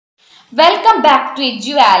Welcome back to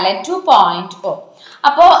EduValid 2.0.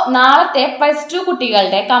 അപ്പോൾ നാളത്തെ +2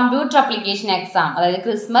 കുട്ടികളുടെ കമ്പ്യൂട്ടർ ആപ്ലിക്കേഷൻ എക്സാം, അതായത്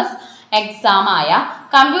ക്രിസ്മസ് എക്സാം ആയ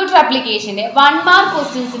കമ്പ്യൂട്ടർ ആപ്ലിക്കേഷന്റെ 1 മാർക്ക്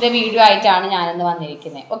ക്വസ്റ്റ്യൻസിന്റെ വീഡിയോ ആയിട്ടാണ് ഞാനിന്ന്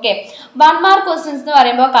വന്നിരിക്കുന്നത്. ഓക്കെ, 1 മാർക്ക് ക്വസ്റ്റ്യൻസ് എന്ന്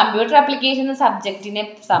പറയുമ്പോൾ കമ്പ്യൂട്ടർ ആപ്ലിക്കേഷൻ എന്ന സബ്ജക്റ്റിനെ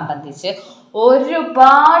സംബന്ധിച്ച്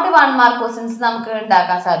ഒരുപാട് 1 മാർക്ക് ക്വസ്റ്റ്യൻസ് നമുക്ക്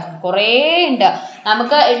ഉണ്ടാക്കാൻ സാധിക്കും. കുറേ ഉണ്ട്.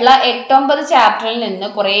 നമുക്ക് ഉള്ള 8-9 ചാപ്റ്ററിൽ നിന്ന്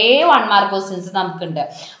കുറേ 1 മാർക്ക് ക്വസ്റ്റ്യൻസ് നമുക്കുണ്ട്.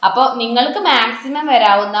 അപ്പോൾ നിങ്ങൾക്ക് മാക്സിമം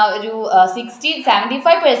വരാവുന്ന ഒരു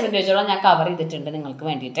 60-75% ഞാൻ കവർ ചെയ്തിട്ടുണ്ട് നിങ്ങൾക്ക്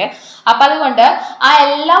വേണ്ടിയിട്ട്. അപ്പം അതുകൊണ്ട് ആ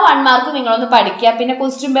എല്ലാ 1 മാർക്കും നിങ്ങളൊന്ന് പഠിക്കുക. പിന്നെ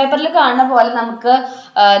ക്വസ്റ്റ്യൻ പേപ്പറിൽ കാണുന്ന പോലെ നമുക്ക്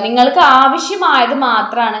നിങ്ങൾക്ക് ആവശ്യമായത്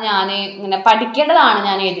മാത്രമാണ് ഞാൻ ഇങ്ങനെ പഠിക്കേണ്ടതാണ്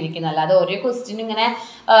ഞാൻ എഴുതിയിരിക്കുന്നത്. അല്ലാതെ ഓരോ ക്വസ്റ്റ്യനും ഇങ്ങനെ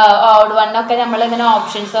ഓഡ് വണ്ണൊക്കെ നമ്മളിങ്ങനെ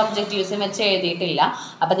ഓപ്ഷൻസ് ഒബ്ജക്റ്റീവ്സും വെച്ച് എഴുതിയിട്ടില്ല.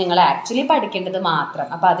 അപ്പം നിങ്ങൾ ആക്ച്വലി പഠിക്കേണ്ടത് മാത്രം.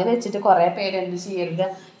 അപ്പം അത് വെച്ചിട്ട് കുറേ പേര് എന്ത് ചെയ്യരുത്,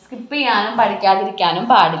 സ്കിപ്പ് ചെയ്യാനും പഠിക്കാതിരിക്കാനും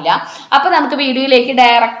പാടില്ല. അപ്പം നമുക്ക് വീഡിയോയിലേക്ക്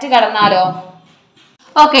ഡയറക്റ്റ് കടന്നാലോ?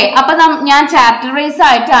 ഓക്കെ, അപ്പം ഞാൻ ചാപ്റ്റർ വൈസ്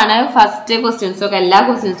ആയിട്ടാണ് ഫസ്റ്റ് ക്വസ്റ്റ്യൻസും ഒക്കെ എല്ലാ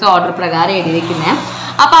ക്വസ്റ്റ്യൻസും ഓർഡർ പ്രകാരം എഴുതിയിരിക്കുന്നത്.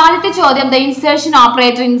 അപ്പൊ ആദ്യത്തെ ചോദ്യം, the insertion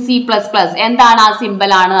operator in C++. എന്താണ് ആ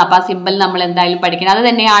സിമ്പിൾ ആണ്. അപ്പൊ ആ സിമ്പിൾ നമ്മൾ എന്തായാലും പഠിക്കണം. അത്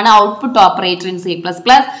തന്നെയാണ് output operator in C++.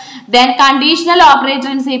 Then conditional operator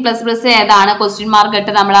in C++ ഏതാണ്? ക്വസ്റ്റ്യൻ മാർക്ക്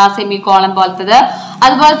ഇട്ട് നമ്മൾ ആ സെമി കോളം പോലത്തത്.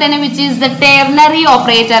 അതുപോലെ തന്നെ which is the ternary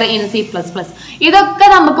operator in C++. ഇതൊക്കെ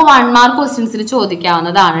നമുക്ക് 1 മാർക്ക് ക്വസ്റ്റ്യൻസിന്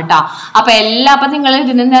ചോദിക്കാവുന്നതാണ് കേട്ടോ. അപ്പൊ നിങ്ങൾ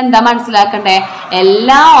ഇതിൽ നിന്ന് എന്താ മനസ്സിലാക്കണ്ടേ?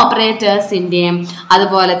 എല്ലാ ഓപ്പറേറ്റേഴ്സിന്റെയും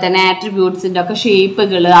അതുപോലെ തന്നെ ആട്രിബ്യൂട്ട്സിന്റെ ഒക്കെ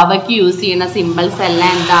ഷേപ്പുകൾ, അവയ്ക്ക് യൂസ് ചെയ്യുന്ന സിമ്പിൾസ് എല്ലാം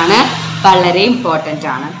എന്താണ്, വളരെ ഇമ്പോർട്ടന്റ്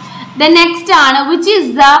ആണ്. ദെൻ നെക്സ്റ്റ് ആണ് വിച്ച്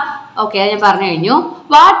ഈസ് ദ, ഓക്കെ ഞാൻ പറഞ്ഞു കഴിഞ്ഞു.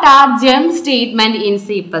 What are jump statement in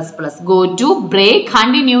C++? Go to, break,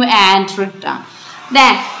 continue and return.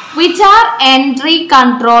 Then which are entry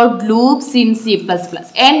controlled loops in C++?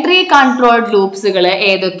 entry controlled loopsകൾ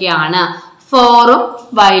ഏതൊക്കെയാണ്? ഫോറും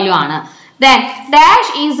വൈലും ആണ്. Then dash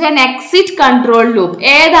is an exit control loop.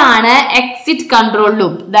 ഏതാണ് exit control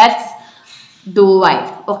loop? That's do while.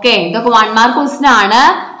 Okay, ഇതൊക്കെ 1 mark question ആണ്.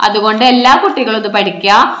 അതുകൊണ്ട് എല്ലാ കുട്ടികളും ഇത്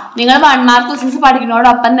പഠിക്കുക. നിങ്ങൾ 1 മാർക്ക് ക്വസ്റ്റ്യൻസ്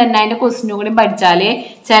പഠിക്കുന്നതോടൊപ്പം തന്നെ അതിന്റെ ക്വസ്റ്റ്യനും കൂടി പഠിച്ചാല്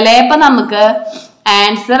ചിലപ്പോൾ നമുക്ക്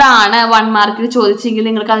ആൻസർ ആണ് 1 മാർക്കിൽ ചോദിച്ചെങ്കിൽ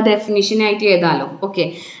നിങ്ങൾക്ക് അത് ഡെഫിനിഷൻ ആയിട്ട് എഴുതാലോ. Okay,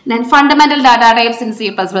 then fundamental data types in C++.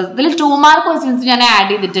 ഇതിൽ 2 മാർക്ക് ക്വസ്റ്റ്യൻസ് ഞാൻ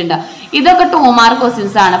ആഡ് ചെയ്തിട്ടുണ്ട്. ഇതൊക്കെ 2 മാർക്ക്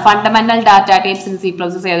ക്വസ്റ്റ്യൻസ് ആണ്. Fundamental data types in C++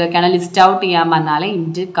 ഏതൊക്കെയാണ് ലിസ്റ്റ് ഔട്ട് ചെയ്യാൻ പറഞ്ഞാൽ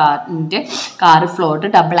int, car, float,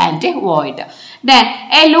 double and void. Then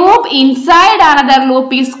A loop inside another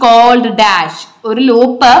loop is called dash. ഒരു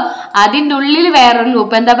loop അതിൻ്റെ ഉള്ളിൽ വേറൊരു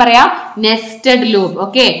ലൂപ്പ് എന്താ പറയാ? Nested loop.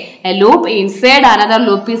 Okay, A loop inside another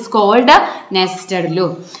loop is called nested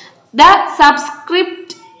loop. The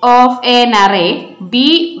subscript of an array b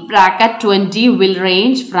bracket 20 will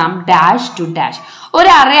range from dash to dash.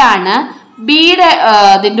 ഒരു array ആണ്, ബിയുടെ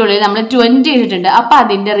അതിൻ്റെ ഉള്ളിൽ നമ്മൾ 20 ഇട്ടിട്ടുണ്ട്. അപ്പൊ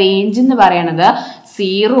അതിന്റെ റേഞ്ച് എന്ന് പറയുന്നത്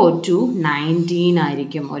 0 to 19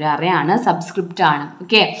 ആയിരിക്കും. ഒരു അറേ ആണ്, സബ്സ്ക്രിപ്റ്റ് ആണ്.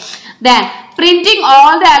 Okay, then printing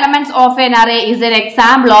all the elements of N array is an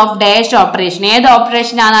example of dash operation. ഏത്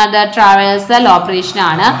ഓപ്പറേഷൻ ആണ് അത്? ട്രാവേഴ്സൽ ഓപ്പറേഷൻ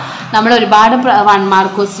ആണ്. നമ്മൾ ഒരുപാട് 1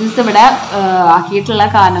 മാർക്ക് ക്വസ്റ്റ്യൻസ് ഇവിടെ ആക്കിയിട്ടുള്ള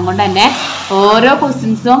കാരണം കൊണ്ട് തന്നെ ഓരോ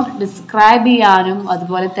ക്വസ്റ്റ്യൻസും ഡിസ്ക്രൈബ് ചെയ്യാനും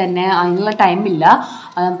അതുപോലെ തന്നെ അതിനുള്ള ടൈമില്ല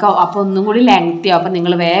നമുക്ക്. അപ്പൊ ഒന്നും കൂടി ലെങ്തി ആവും. അപ്പൊ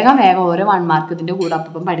നിങ്ങൾ വേഗം ഓരോ 1 മാർക്ക് ഇതിന്റെ കൂടെ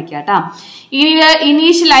അപ്പം പഠിക്കുക കേട്ടോ.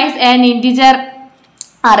 Initialise an integer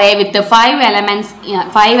array with 5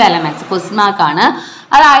 elements question mark ആണ്.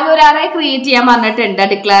 അതായത് ഒരു അറേ ക്രിയേറ്റ് ചെയ്യാൻ പറഞ്ഞിട്ടുണ്ട്,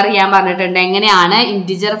 ഡിക്ലെയർ ചെയ്യാൻ പറഞ്ഞിട്ടുണ്ട്. എങ്ങനെയാണ്?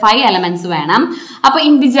 ഇന്റിജർ 5 elements വേണം. അപ്പൊ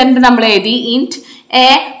ഇന്റിജറിന്റെ നമ്മൾ എഴുതി ഇന്റ് എ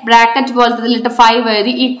ബ്രാക്കറ്റ് പോലത്തെ 5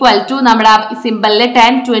 എഴുതി ഈക്വൽ ടു നമ്മുടെ സിമ്പിളില്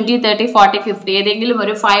 10, 20, 30, 40, 50 ഏതെങ്കിലും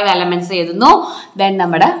ഒരു 5 elements എഴുതുന്നു. ദെൻ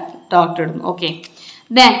നമ്മുടെ ഡോട്ട് ഇടുന്നു. ഓക്കെ,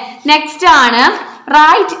 ദെൻ നെക്സ്റ്റ് ആണ്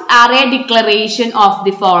right array declaration of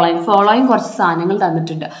the following കുറച്ച് സാധനങ്ങൾ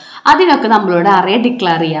തന്നിട്ടുണ്ട്. അതിനൊക്കെ നമ്മളോട് അറേ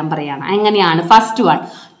ഡിക്ലെയർ ചെയ്യാൻ പറയാണ്. എങ്ങനെയാണ്? First one,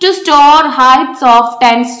 to store heights of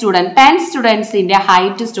 10 students. 10 സ്റ്റുഡൻസിന്റെ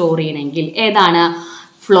height store ചെയ്യണമെങ്കിൽ ഏതാണ്?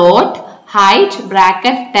 Float height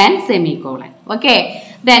bracket 10 semicolon. Okay,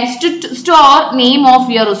 then store name of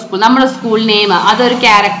your school. നമ്മുടെ സ്കൂൾ നെയിം അതൊരു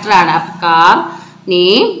ക്യാരക്ടർ ആണ്. കാർ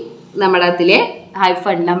നെയിം നമ്മുടെ അതിലെ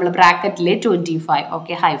ഹൈഫൺ നമ്മൾ ബ്രാക്കറ്റിലെ 25.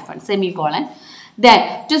 Okay, hyphen semicolon. Then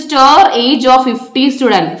to store age of 50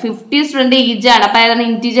 students. 50 student age ആണ്. അപ്പൊ ഏതാണ്?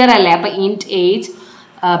 ഇന്റിജർ അല്ലേ. അപ്പൊ ഇന്റ് ഏജ്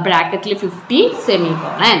ബ്രാക്കറ്റിൽ 50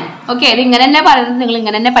 സെമികോളൻ. ഓക്കെ, ഇത് ഇങ്ങനെ തന്നെ പറയുന്നത് നിങ്ങൾ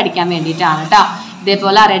ഇങ്ങനെ തന്നെ പഠിക്കാൻ വേണ്ടിയിട്ടാണ് കേട്ടോ.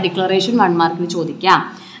 ഇതേപോലെ അറേ ഡിക്ലറേഷൻ 1 മാർക്കിന് ചോദിക്കാം.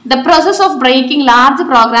 The process of breaking large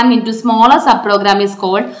program into smaller subprogram is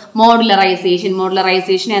called modularization.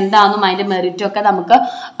 Modularization എന്താണെന്നും അതിന്റെ മെറിറ്റ് ഒക്കെ നമുക്ക്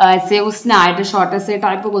എസ്സേ ക്വസ്റ്റ്യൻ ആയിട്ട്, ഷോർട്ട് എസ്സേ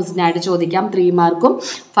ടൈപ്പ് ക്വസ്റ്റ്യൻ ആയിട്ട് ചോദിക്കാം. 3 മാർക്കും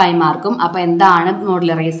 5 മാർക്കും. അപ്പൊ എന്താണ്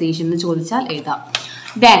മോഡുലറൈസേഷൻ എന്ന് ചോദിച്ചാൽ എഴുതാം.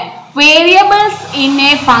 Then variables in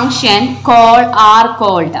A function call are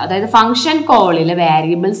called. അതായത് ഫംഗ്ഷൻ കോളിൽ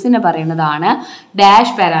വേരിയബിൾസിന് പറയുന്നതാണ്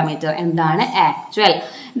ഡാഷ് പാരാമീറ്റർ. എന്താണ്? Actual.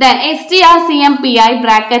 Then strcmpi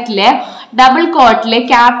ബ്രാക്കറ്റിലെ double കോട്ടിലെ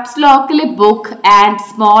caps ലോക്കിലെ book and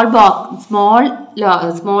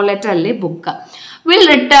small ലെറ്ററിലെ book will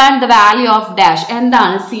return the value of dash.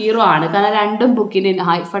 എന്താണ്? 0 ആണ്. കാരണം രണ്ടും ബുക്കിന്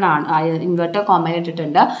ഹൈഫൺ ആണ്, ഇൻവെർട്ടർ കോമ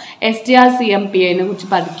ഇട്ടിട്ടുണ്ട്. strcmpi നെ കുറിച്ച്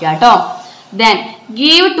പഠിക്കുക കേട്ടോ. Then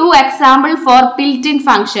give 2 example for built-in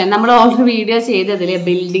function. നമ്മൾ ഓൾറെഡി വീഡിയോ ചെയ്തതിൽ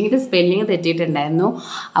ബിൽഡിങ്ങിന്റെ സ്പെല്ലിംഗ് തെറ്റിയിട്ടുണ്ടായിരുന്നു,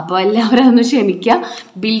 അപ്പോൾ എല്ലാവരും ഒന്ന് ക്ഷമിക്കുക.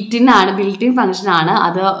 ബിൽറ്റിൻ ആണ്, ബിൽറ്റിൻ ഫംഗ്ഷൻ ആണ്.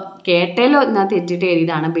 അത് കേട്ടല്ലോ ഞാൻ തെറ്റിട്ട്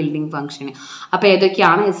എഴുതിയതാണ് ബിൽഡിംഗ് ഫംഗ്ഷൻ. അപ്പോൾ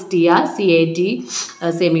ഏതൊക്കെയാണ്? strcat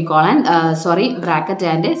semicolon bracket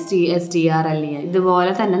and strle.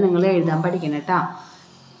 ഇതുപോലെ തന്നെ നിങ്ങൾ എഴുതാൻ പഠിക്കണം കേട്ടോ.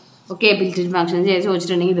 ഓക്കെ, ബിൽറ്റ് ഇൻ ഫംഗ്ഷൻ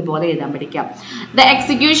ചോദിച്ചിട്ടുണ്ടെങ്കിൽ ഇതുപോലെ എഴുതാൻ പഠിക്കാം. The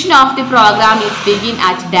execution of the programme is begin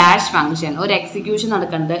at dash function. ഒരു എക്സിക്യൂഷൻ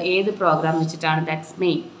നടക്കുന്നത് ഏത് പ്രോഗ്രാം വെച്ചിട്ടാണ്? ദാറ്റ്സ്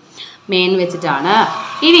മെയിൻ വെച്ചിട്ടാണ്.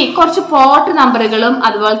 ഇനി കുറച്ച് പോർട്ട് നമ്പറുകളും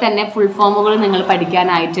അതുപോലെ തന്നെ ഫുൾ ഫോമുകളും നിങ്ങൾ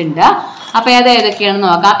പഠിക്കാനായിട്ടുണ്ട്. അപ്പോൾ ഏതൊക്കെയാണെന്ന്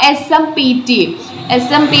നോക്കാം.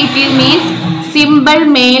 SMPT means simple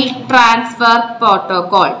mail transfer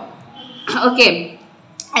protocol. Okay,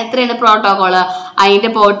 എത്രയാണ് പ്രോട്ടോകോള്? അതിൻ്റെ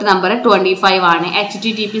പോർട്ട് നമ്പർ 25 ആണ്.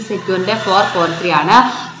 HTTP സെക്യൂറിൻ്റെ 443 ആണ്.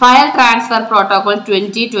 ഫയൽ ട്രാൻസ്ഫർ പ്രോട്ടോകോൾ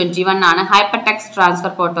 2021 ആണ്. ഹൈപ്പർ ടെക്സ്റ്റ്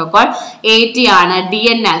ട്രാൻസ്ഫർ പ്രോട്ടോകോൾ 80 ആണ്.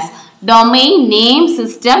 DNS ഡൊമൈൻ നെയിം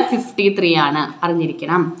സിസ്റ്റം 53 ആണ്.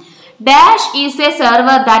 അറിഞ്ഞിരിക്കണം. Dash is a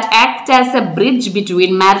server that acts as a bridge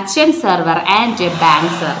between merchant server and a bank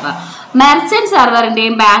server. Merchant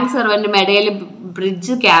സെർവറിന്റെയും bank സെർവറിന്റെയും ഇടയിൽ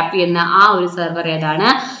bridge cap ചെയ്യുന്ന ആ ഒരു server ഏതാണ്?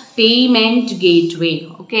 Payment gateway.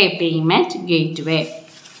 Okay, payment gateway.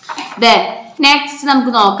 Then next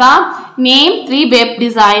നമുക്ക് നോക്കാം. Name 3 web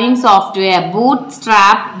designing software.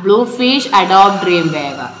 Bootstrap, ബ്ലൂഫിഷ്, Adobe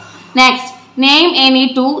ഡ്രീംവേവ്. Next name any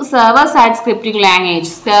 2 server side scripting language.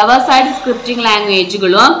 Server side scripting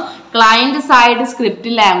ലാംഗ്വേജുകളും client side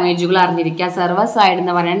scripting ലാംഗ്വേജുകൾ അറിഞ്ഞിരിക്കുക. Server side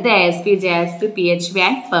എന്ന് പറയുന്നത് ASP, JSP, PHP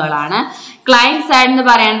and pearl ആണ്. Client side എന്ന്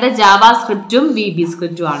പറയുന്നത് Java സ്ക്രിപ്റ്റും VB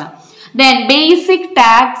സ്ക്രിപ്റ്റും ആണ്. Then basic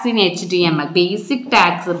tags in HTML. Basic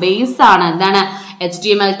tags base ആണ്. എന്താണ്?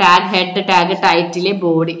 HTML tag, head tag, title,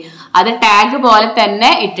 body. അത് ടാഗ് പോലെ തന്നെ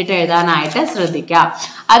ഇട്ടിട്ട് എഴുതാനായിട്ട് ശ്രദ്ധിക്കുക.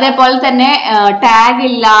 അതേപോലെ തന്നെ ടാഗ്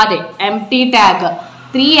ഇല്ലാതെ empty ടാഗ്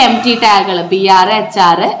 3 empty ടാഗുകൾ BR,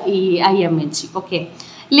 HR, IMG. Okay,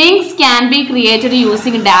 links can be created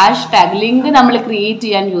using dash tag. Link നമ്മൾ ക്രിയേറ്റ്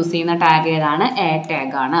ചെയ്യാൻ യൂസ് ചെയ്യുന്ന ടാഗ് ഏതാണ്? A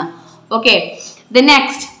ടാഗ് ആണ്. Okay, the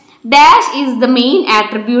next dash is the main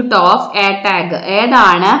attribute of A tag.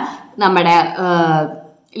 ഏതാണ് നമ്മുടെ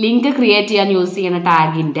link create ചെയ്യാൻ use ചെയ്യുന്ന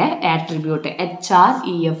ടാഗിന്റെ attribute?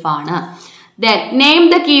 HREF ആണ്. Then name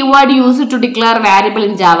the keyword used to declare variable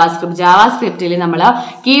in JavaScript. JavaScriptൽ നമ്മൾ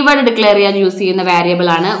കീവേഡ് ഡിക്ലെയർ ചെയ്യാൻ use ചെയ്യുന്ന variable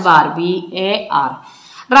ആണ് var. VAR.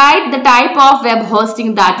 Write the type of web hosting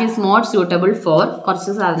that is more suitable for.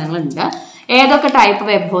 കുറച്ച് സാധനങ്ങളുണ്ട്. ഏതൊക്കെ ടൈപ്പ്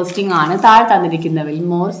വെബ് ഹോസ്റ്റിംഗ് ആണ് താഴെ തന്നിരിക്കുന്നവയിൽ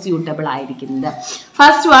മോർ സ്യൂട്ടബിൾ ആയിരിക്കുന്നത്?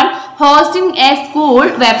 First one, hosting A school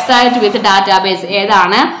website with database.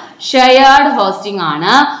 ഏതാണ്? ഷെയർഡ് ഹോസ്റ്റിംഗ്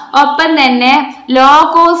ആണ്. ഒപ്പം തന്നെ low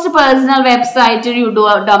cost personal website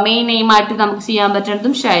domain name ആയിട്ട് നമുക്ക് ചെയ്യാൻ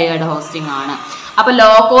പറ്റുന്നതും ഷെയർഡ് ഹോസ്റ്റിംഗ് ആണ്. അപ്പൊ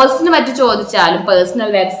ലോ കോസ്റ്റിന് പറ്റി ചോദിച്ചാലും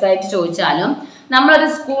പേഴ്സണൽ വെബ്സൈറ്റ് ചോദിച്ചാലും നമ്മളൊരു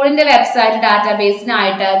സ്കൂളിന്റെ വെബ്സൈറ്റ്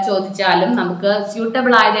ഡാറ്റാബേസിനായിട്ട് ചോദിച്ചാലും നമുക്ക്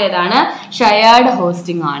സ്യൂട്ടബിൾ ആയത് ഏതാണ്? ഷെയർഡ്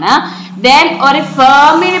ഹോസ്റ്റിംഗ് ആണ്. ദെൻ ഒരു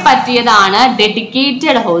ഫേമിന് പറ്റിയതാണ്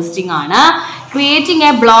ഡെഡിക്കേറ്റഡ് ഹോസ്റ്റിംഗ് ആണ്. Creating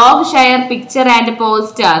A blog, share picture and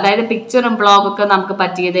post. അതായത് പിക്ചറും ബ്ലോഗ് ഒക്കെ നമുക്ക്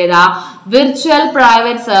പറ്റിയത് ഏതാ? വിർച്വൽ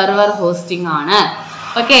പ്രൈവറ്റ് സെർവർ ഹോസ്റ്റിംഗ് ആണ്.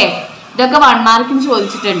 ഓക്കെ, ഇതൊക്കെ 1 മാർക്കിന്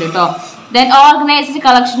ചോദിച്ചിട്ടുണ്ട് കേട്ടോ. Then organised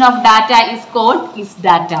collection of data is called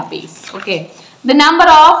database. Okay, the number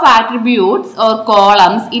of attributes or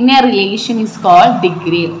columns in a relation is called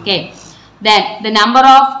degree. Okay, then the number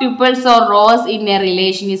of tuples or rows in a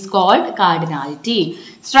relation is called cardinality.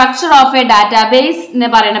 Structure of a database ne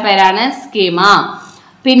parayana perana schema.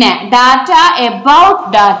 Pinne data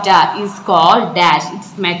about data is called dash.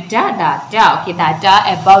 It's metadata. Okay, data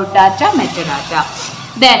about data, metadata.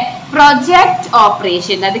 Then project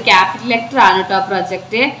operation, that the capital letter aanu to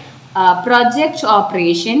project project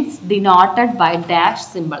operations denoted by dash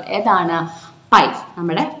symbol. ഏതാണ്? Pi.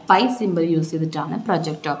 നമ്മുടെ pi simple use ചെയ്തിട്ടാണ്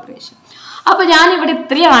project operation. അപ്പോൾ ഞാനിവിടെ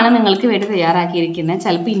ഇത്രയുമാണ് നിങ്ങൾക്ക് വേണ്ടി തയ്യാറാക്കിയിരിക്കുന്നത്.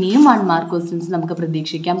 ചിലപ്പോൾ ഇനിയും 1 മാർക്ക് ക്വസ്റ്റ്യൻസ് നമുക്ക്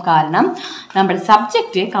പ്രതീക്ഷിക്കാം. കാരണം നമ്മുടെ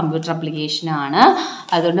സബ്ജക്റ്റ് കമ്പ്യൂട്ടർ ആപ്ലിക്കേഷനാണ്.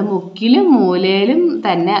 അതുകൊണ്ട് മുക്കിലും മൂലയിലും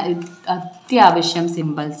തന്നെ അത്യാവശ്യം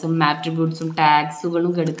സിമ്പിൾസും ആട്രിബ്യൂട്ട്സും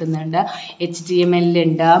ടാഗ്സുകളും എടുക്കുന്നുണ്ട്. HTML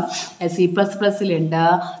ഉണ്ട്, C++ലുണ്ട്,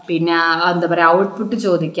 പിന്നെ എന്താ പറയുക ഔട്ട്പുട്ട്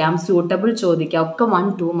ചോദിക്കാം, സ്യൂട്ടബിൾ ചോദിക്കാം, ഒക്കെ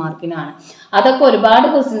 1-2 മാർക്കിനാണ്. അതൊക്കെ ഒരുപാട്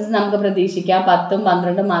ക്വസ്റ്റ്യൻസ് നമുക്ക് പ്രതീക്ഷിക്കാം.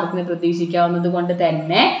 10-12 മാർക്കിന് പ്രതീക്ഷിക്കാവുന്നത് കൊണ്ട്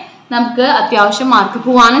തന്നെ നമുക്ക് അത്യാവശ്യം മാർക്ക്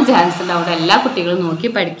പോകാനും ചാൻസ് ഉണ്ട്. അവിടെ എല്ലാ കുട്ടികളും നോക്കി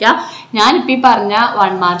പഠിക്കുക. ഞാനിപ്പോൾ ഈ പറഞ്ഞ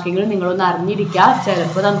 1 മാർക്കെങ്കിലും നിങ്ങളൊന്ന് അറിഞ്ഞിരിക്കുക.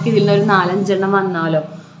 ചിലപ്പോൾ നമുക്ക് ഇതിൽ നിന്നൊരു 4-5 എണ്ണം വന്നാലോ.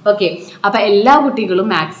 ഓക്കെ, അപ്പോൾ എല്ലാ കുട്ടികളും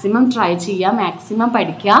മാക്സിമം ട്രൈ ചെയ്യുക, മാക്സിമം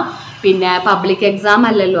പഠിക്കുക. പിന്നെ പബ്ലിക് എക്സാം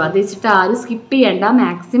അല്ലല്ലോ, അത് വെച്ചിട്ട് ആരും സ്കിപ്പ് ചെയ്യേണ്ട.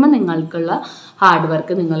 മാക്സിമം നിങ്ങൾക്കുള്ള ഹാർഡ്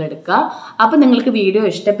വർക്ക് നിങ്ങൾ എടുക്കുക. അപ്പോൾ നിങ്ങൾക്ക് വീഡിയോ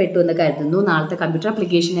ഇഷ്ടപ്പെട്ടു എന്ന് കരുതുന്നു. നാളത്തെ കമ്പ്യൂട്ടർ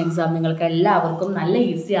ആപ്ലിക്കേഷൻ എക്സാം നിങ്ങൾക്ക് എല്ലാവർക്കും നല്ല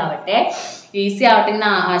ഈസി ആവട്ടെ എന്ന്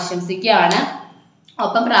ആശംസിക്കുകയാണ്.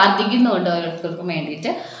 ഒപ്പം പ്രാർത്ഥിക്കുന്നുണ്ട് ഓരോരുത്തർക്കും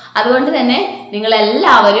വേണ്ടിയിട്ട്. അതുകൊണ്ട് തന്നെ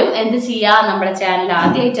നിങ്ങളെല്ലാവരും എന്ത് ചെയ്യുക, നമ്മുടെ ചാനൽ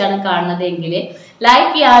ആദ്യമായിട്ടാണ് കാണുന്നതെങ്കിൽ ലൈക്ക്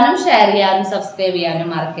ചെയ്യാനും ഷെയർ ചെയ്യാനും സബ്സ്ക്രൈബ്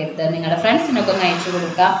ചെയ്യാനും മറക്കരുത്. നിങ്ങളുടെ ഫ്രണ്ട്സിനൊക്കെ ഒന്ന് അയച്ചു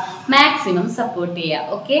കൊടുക്കുക, മാക്സിമം സപ്പോർട്ട്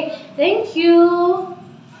ചെയ്യുക. Okay, thank you.